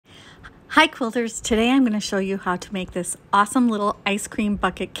Hi quilters, today I'm going to show you how to make this awesome little ice cream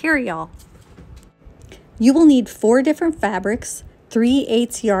bucket carry-all. You will need 4 different fabrics,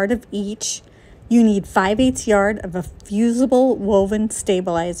 3/8 yard of each. You need 5/8 yard of a fusible woven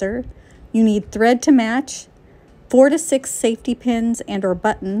stabilizer. You need thread to match, 4 to 6 safety pins and or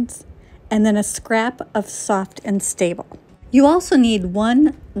buttons, and then a scrap of soft and stable. You also need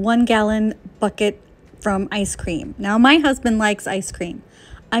one 1-gallon bucket from ice cream. Now my husband likes ice cream.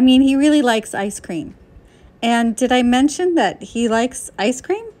 He really likes ice cream. And did I mention that he likes ice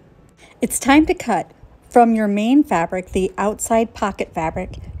cream? It's time to cut. From your main fabric, the outside pocket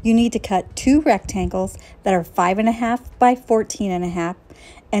fabric, you need to cut 2 rectangles that are 5.5 by 14.5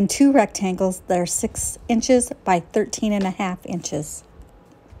 and 2 rectangles that are 6 inches by 13.5 inches.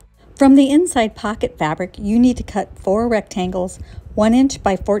 From the inside pocket fabric, you need to cut 4 rectangles 1 inch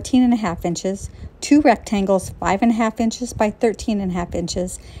by 14.5 inches, 2 rectangles 5.5 inches by 13.5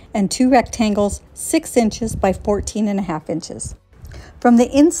 inches, and 2 rectangles 6 inches by 14.5 inches. From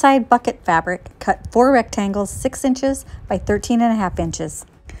the inside bucket fabric, cut 4 rectangles 6 inches by 13.5 inches.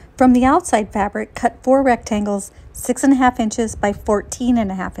 From the outside fabric, cut 4 rectangles 6.5 inches by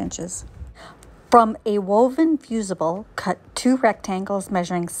 14.5 inches. From a woven fusible, cut 2 rectangles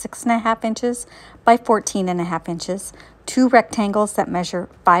measuring 6.5 inches by 14.5 inches, 2 rectangles that measure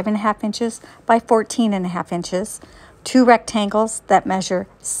 5.5 inches by 14.5 inches, 2 rectangles that measure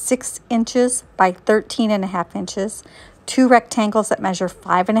 6 inches by 13.5 inches, 2 rectangles that measure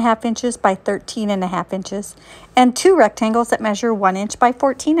 5.5 inches by 13.5 inches, and 2 rectangles that measure 1 inch by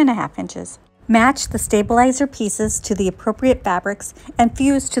 14.5 inches. Match the stabilizer pieces to the appropriate fabrics and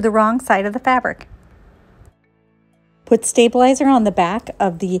fuse to the wrong side of the fabric. Put stabilizer on the back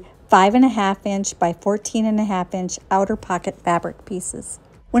of the 5.5 inch by 14.5 inch outer pocket fabric pieces.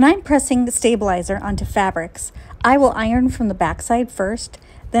 When I'm pressing the stabilizer onto fabrics, I will iron from the back side first,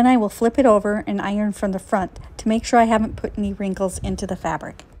 then I will flip it over and iron from the front to make sure I haven't put any wrinkles into the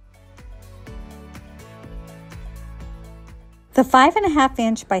fabric. The 5.5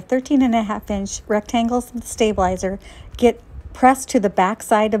 inch by 13.5 inch rectangles of the stabilizer get pressed to the back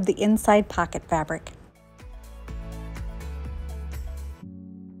side of the inside pocket fabric.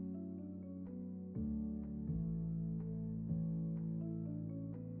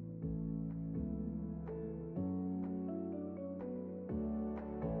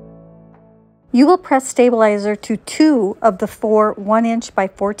 You will press stabilizer to 2 of the 4 1 inch by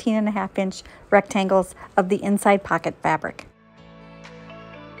 14.5 inch rectangles of the inside pocket fabric.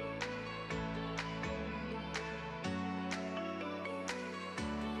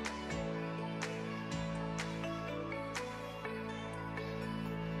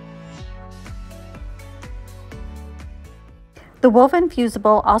 The woven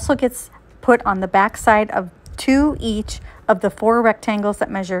fusible also gets put on the back side of 2 each of the 4 rectangles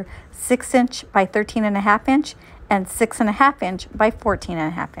that measure 6 inch by 13.5 inch and 6.5 inch by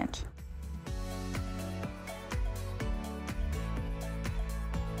 14.5 inch.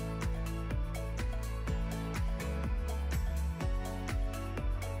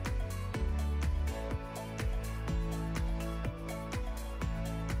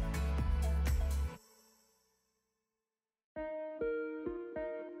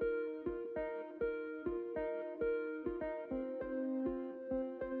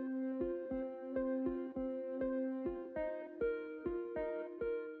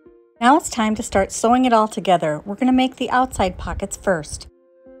 Now it's time to start sewing it all together. We're going to make the outside pockets first.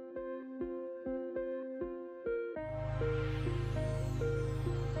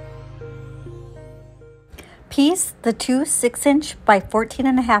 Piece the 2 6 inch by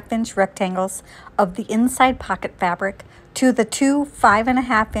 14.5 inch rectangles of the inside pocket fabric to the 2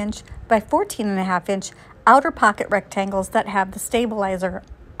 5.5 inch by 14.5 inch outer pocket rectangles that have the stabilizer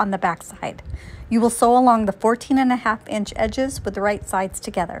on the back side. You will sew along the 14.5 inch edges with the right sides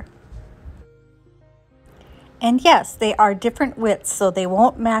together. And yes, they are different widths, so they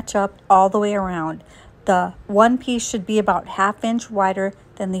won't match up all the way around. The one piece should be about 1/2 inch wider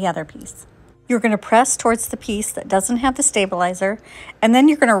than the other piece. You're going to press towards the piece that doesn't have the stabilizer, and then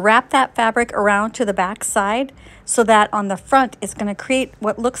you're going to wrap that fabric around to the back side so that on the front it's going to create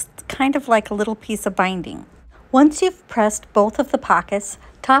what looks kind of like a little piece of binding. Once you've pressed both of the pockets,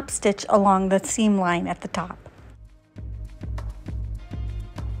 top stitch along the seam line at the top.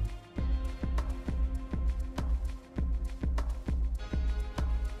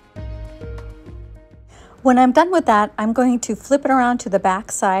 When I'm done with that, I'm going to flip it around to the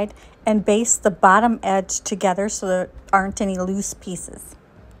back side and baste the bottom edge together so there aren't any loose pieces.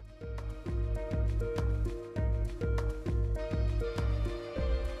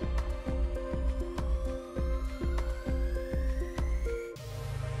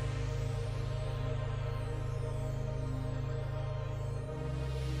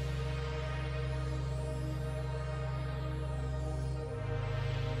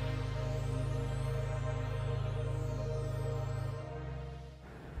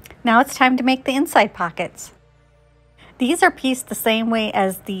 Now it's time to make the inside pockets. These are pieced the same way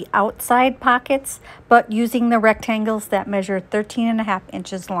as the outside pockets, but using the rectangles that measure 13.5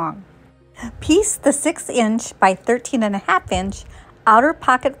 inches long. Piece the 6-inch by 13.5 inch outer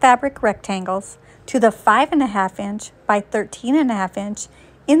pocket fabric rectangles to the 5.5 inch by 13.5 inch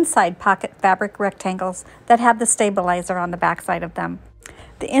inside pocket fabric rectangles that have the stabilizer on the back side of them.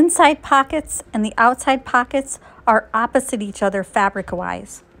 The inside pockets and the outside pockets are opposite each other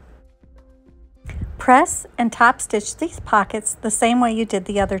fabric-wise. Press and top stitch these pockets the same way you did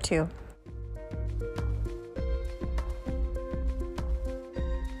the other two.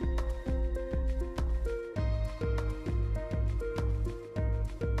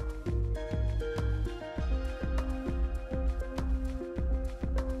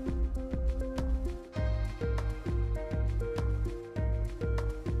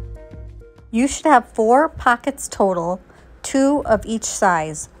 You should have 4 pockets total, 2 of each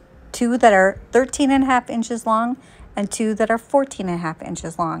size, 2 that are 13.5 inches long and 2 that are 14.5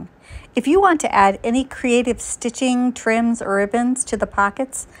 inches long. If you want to add any creative stitching, trims, or ribbons to the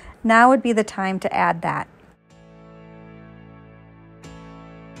pockets, now would be the time to add that.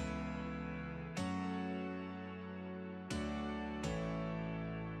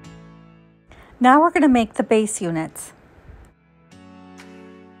 Now we're going to make the base units.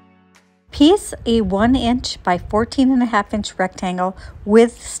 Piece a 1-inch by 14.5 inch rectangle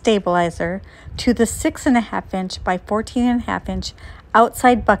with stabilizer to the 6.5 inch by 14.5 inch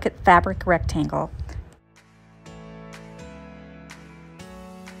outside bucket fabric rectangle.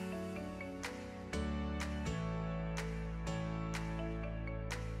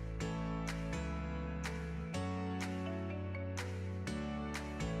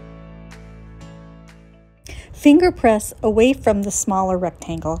 Finger press away from the smaller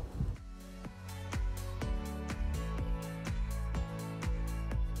rectangle.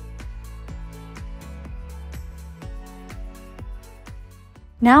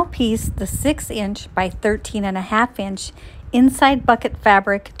 Now piece the 6-inch by 13.5 inch inside bucket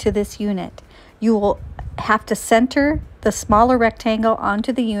fabric to this unit. You will have to center the smaller rectangle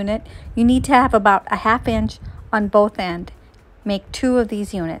onto the unit. You need to have about a 1/2 inch on both ends. Make 2 of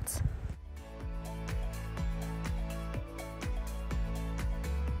these units.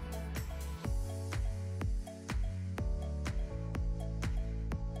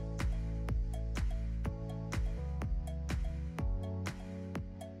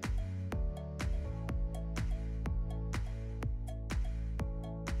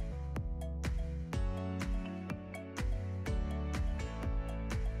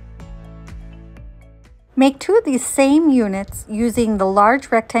 Make 2 of these same units using the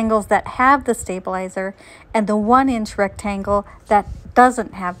large rectangles that have the stabilizer and the 1-inch rectangle that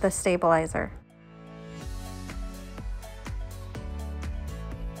doesn't have the stabilizer.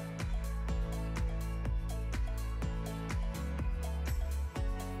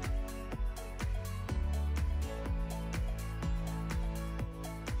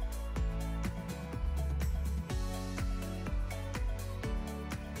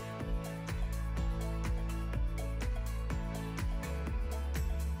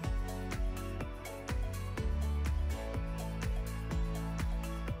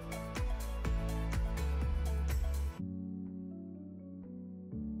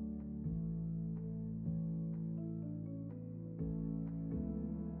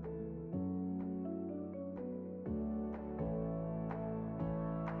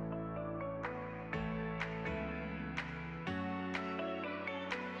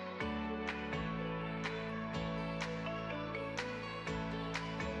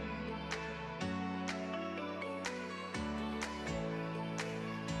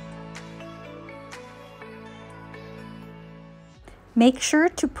 Make sure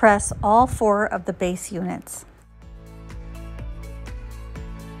to press all 4 of the base units.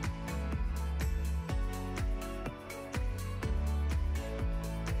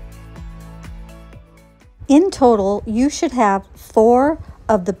 In total, you should have 4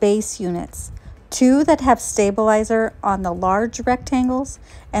 of the base units, 2 that have stabilizer on the large rectangles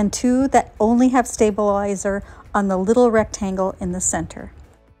and 2 that only have stabilizer on the little rectangle in the center.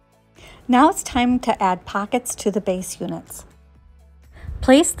 Now it's time to add pockets to the base units.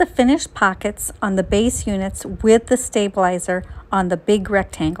 Place the finished pockets on the base units with the stabilizer on the big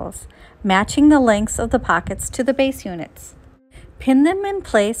rectangles, matching the lengths of the pockets to the base units. Pin them in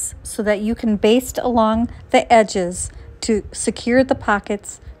place so that you can baste along the edges to secure the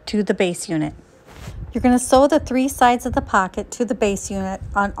pockets to the base unit. You're going to sew the 3 sides of the pocket to the base unit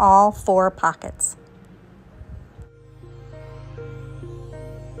on all 4 pockets.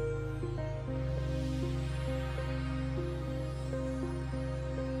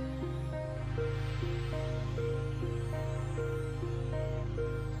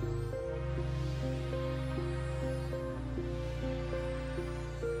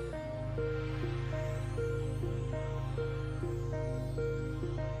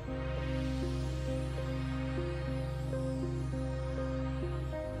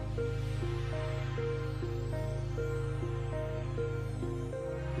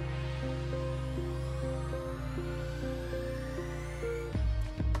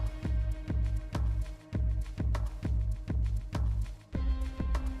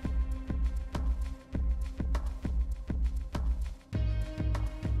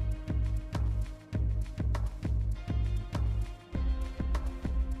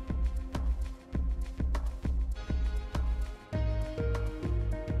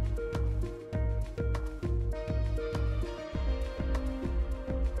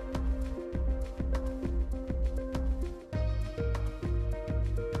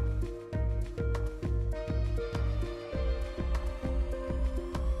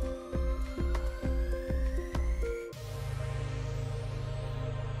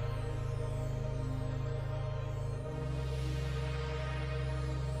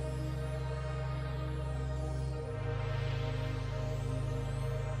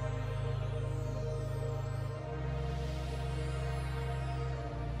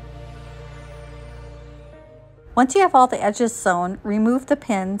 Once you have all the edges sewn, remove the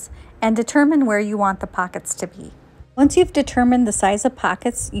pins and determine where you want the pockets to be. Once you've determined the size of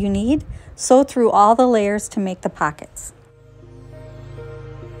pockets you need, sew through all the layers to make the pockets.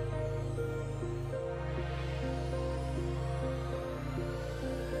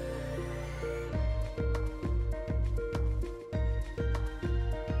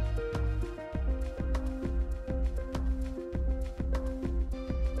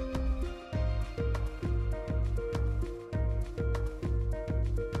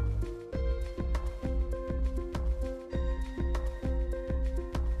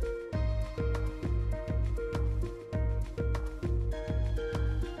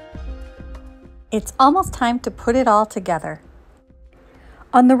 It's almost time to put it all together.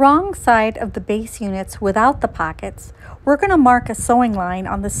 On the wrong side of the base units without the pockets, we're going to mark a sewing line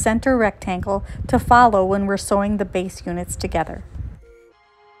on the center rectangle to follow when we're sewing the base units together.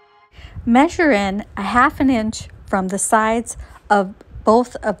 Measure in 1/2 inch from the sides of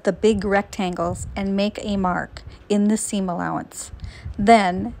both of the big rectangles and make a mark in the seam allowance.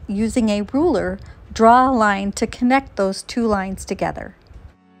 Then, using a ruler, draw a line to connect those two lines together.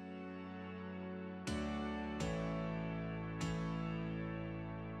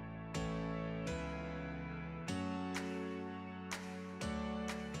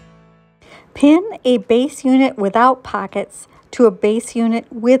 Pin a base unit without pockets to a base unit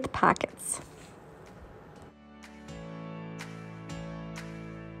with pockets.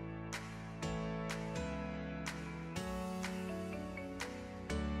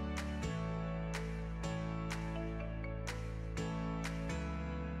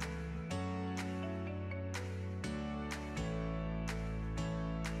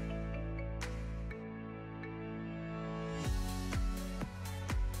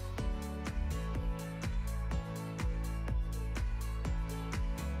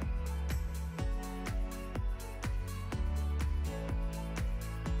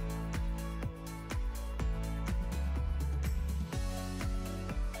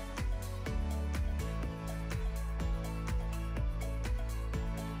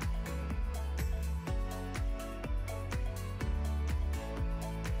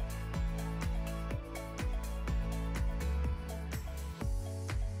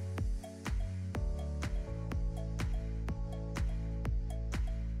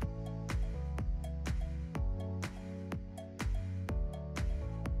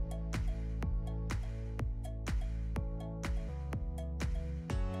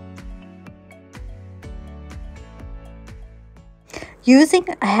 Using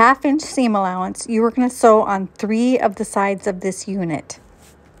a 1/2 inch seam allowance, you are going to sew on 3 of the sides of this unit.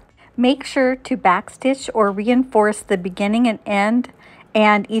 Make sure to backstitch or reinforce the beginning and end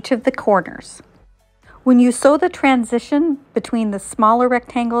and each of the corners. When you sew the transition between the smaller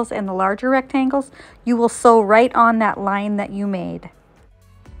rectangles and the larger rectangles, you will sew right on that line that you made.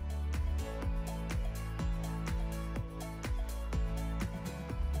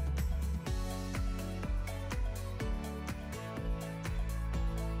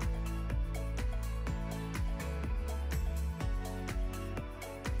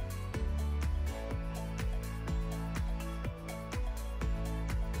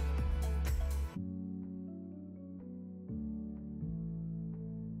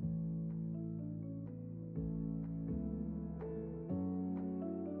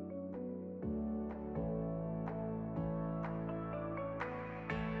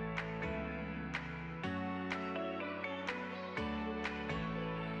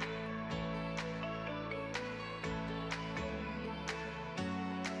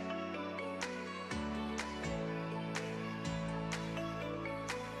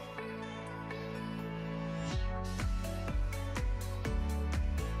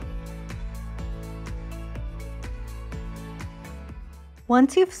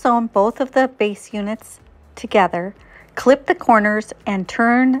 Once you've sewn both of the base units together, clip the corners and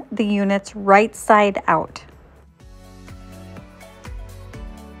turn the units right side out.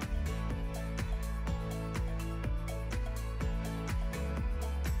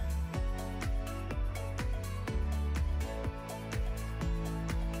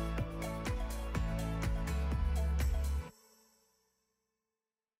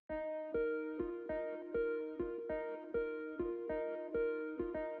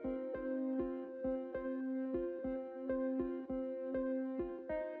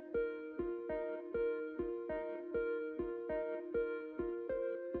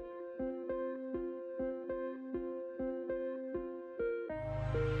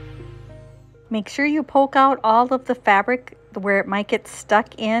 Make sure you poke out all of the fabric where it might get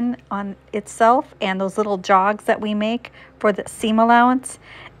stuck in on itself and those little jogs that we make for the seam allowance.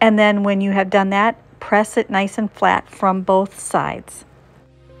 And then when you have done that, press it nice and flat from both sides.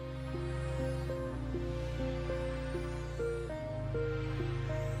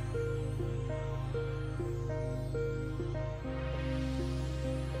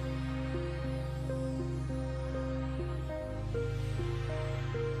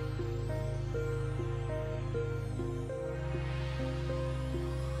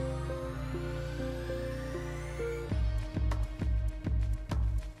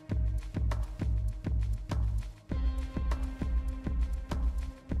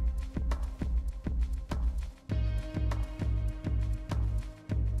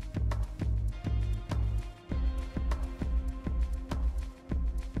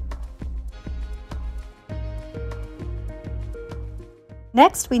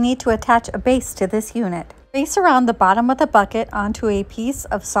 Next, we need to attach a base to this unit. Place around the bottom of the bucket onto a piece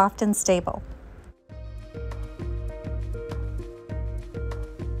of soft and stable.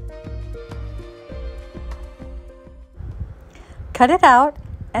 Cut it out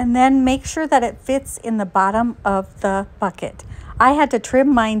and then make sure that it fits in the bottom of the bucket. I had to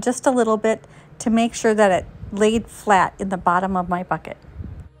trim mine just a little bit to make sure that it laid flat in the bottom of my bucket.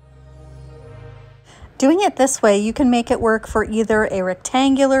 Doing it this way, you can make it work for either a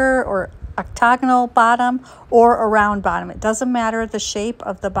rectangular or octagonal bottom or a round bottom. It doesn't matter the shape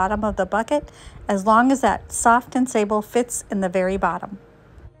of the bottom of the bucket, as long as that soft and stable fits in the very bottom.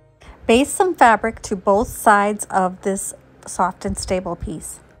 Baste some fabric to both sides of this soft and stable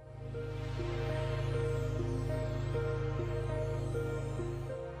piece.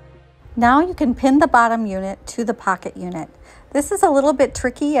 Now you can pin the bottom unit to the pocket unit. This is a little bit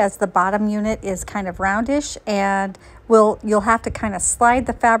tricky as the bottom unit is kind of roundish, and you'll have to kind of slide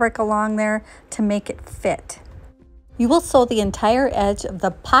the fabric along there to make it fit. You will sew the entire edge of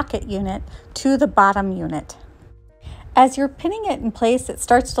the pocket unit to the bottom unit. As you're pinning it in place, it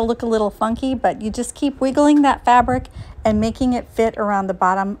starts to look a little funky, but you just keep wiggling that fabric and making it fit around the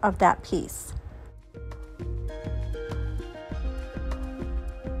bottom of that piece.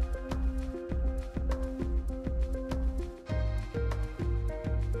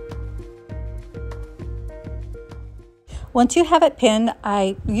 Once you have it pinned,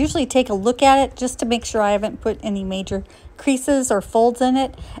 I usually take a look at it just to make sure I haven't put any major creases or folds in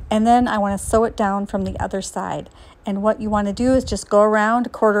it, and then I want to sew it down from the other side. And what you want to do is just go around a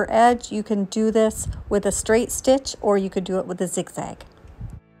quarter edge. You can do this with a straight stitch, or you could do it with a zigzag.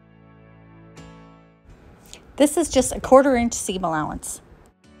 This is just a 1/4 inch seam allowance.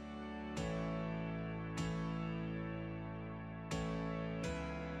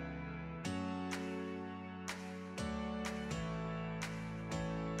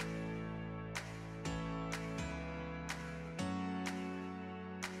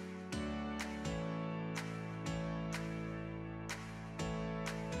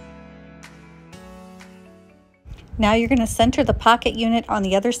 Now you're going to center the pocket unit on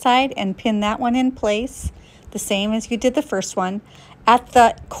the other side and pin that one in place, the same as you did the first one. At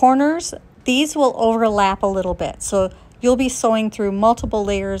the corners, these will overlap a little bit, so you'll be sewing through multiple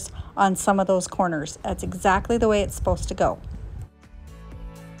layers on some of those corners. That's exactly the way it's supposed to go.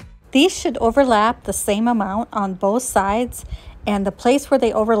 These should overlap the same amount on both sides, and the place where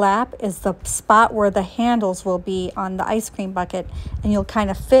they overlap is the spot where the handles will be on the ice cream bucket, and you'll kind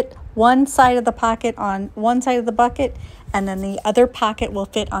of fit one side of the pocket on one side of the bucket, and then the other pocket will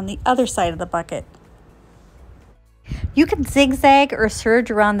fit on the other side of the bucket. You can zigzag or serge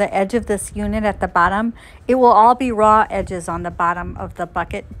around the edge of this unit at the bottom. It will all be raw edges on the bottom of the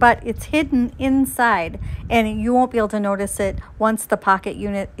bucket, but it's hidden inside, and you won't be able to notice it once the pocket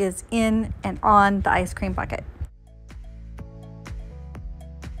unit is in and on the ice cream bucket.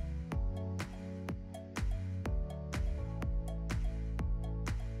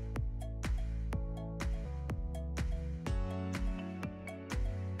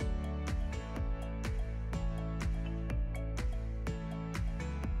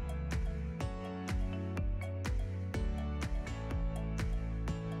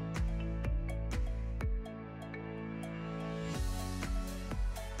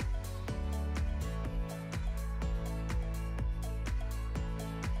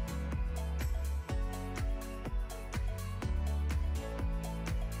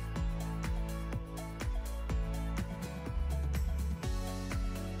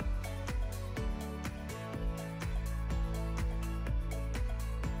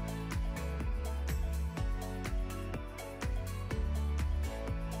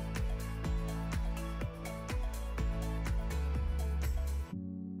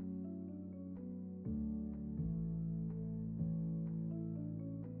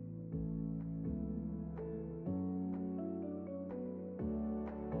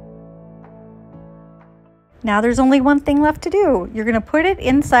 Now there's only one thing left to do. You're going to put it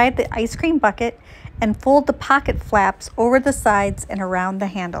inside the ice cream bucket and fold the pocket flaps over the sides and around the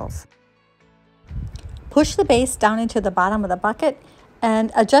handles. Push the base down into the bottom of the bucket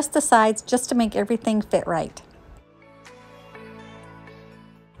and adjust the sides just to make everything fit right.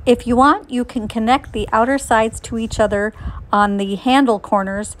 If you want, you can connect the outer sides to each other on the handle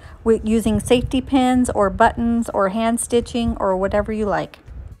corners with using safety pins or buttons or hand stitching or whatever you like.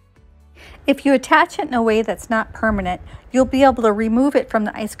 If you attach it in a way that's not permanent, you'll be able to remove it from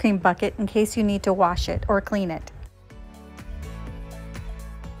the ice cream bucket in case you need to wash it or clean it.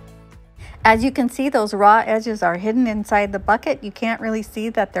 As you can see, those raw edges are hidden inside the bucket. You can't really see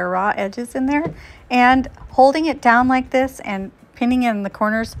that there are raw edges in there. And holding it down like this and pinning it in the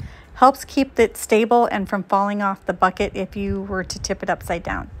corners helps keep it stable and from falling off the bucket if you were to tip it upside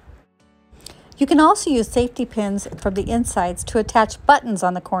down. You can also use safety pins from the insides to attach buttons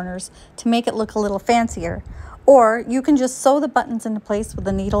on the corners to make it look a little fancier. Or you can just sew the buttons into place with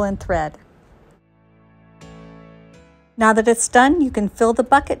a needle and thread. Now that it's done, you can fill the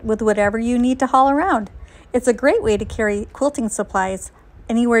bucket with whatever you need to haul around. It's a great way to carry quilting supplies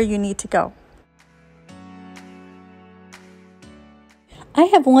anywhere you need to go. I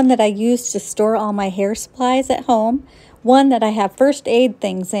have one that I use to store all my hair supplies at home, one that I have first aid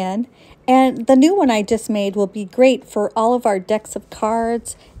things in, and the new one I just made will be great for all of our decks of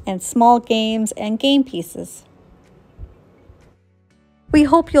cards and small games and game pieces. We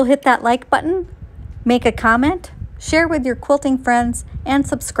hope you'll hit that like button, make a comment, share with your quilting friends, and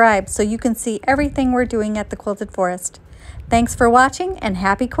subscribe so you can see everything we're doing at the Quilted Forest. Thanks for watching and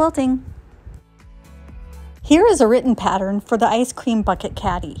happy quilting! Here is a written pattern for the ice cream bucket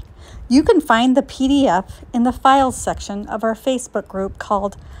caddy. You can find the PDF in the files section of our Facebook group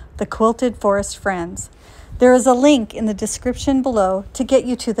called the Quilted Forest Friends. There is a link in the description below to get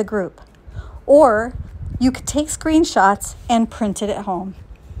you to the group. Or you could take screenshots and print it at home.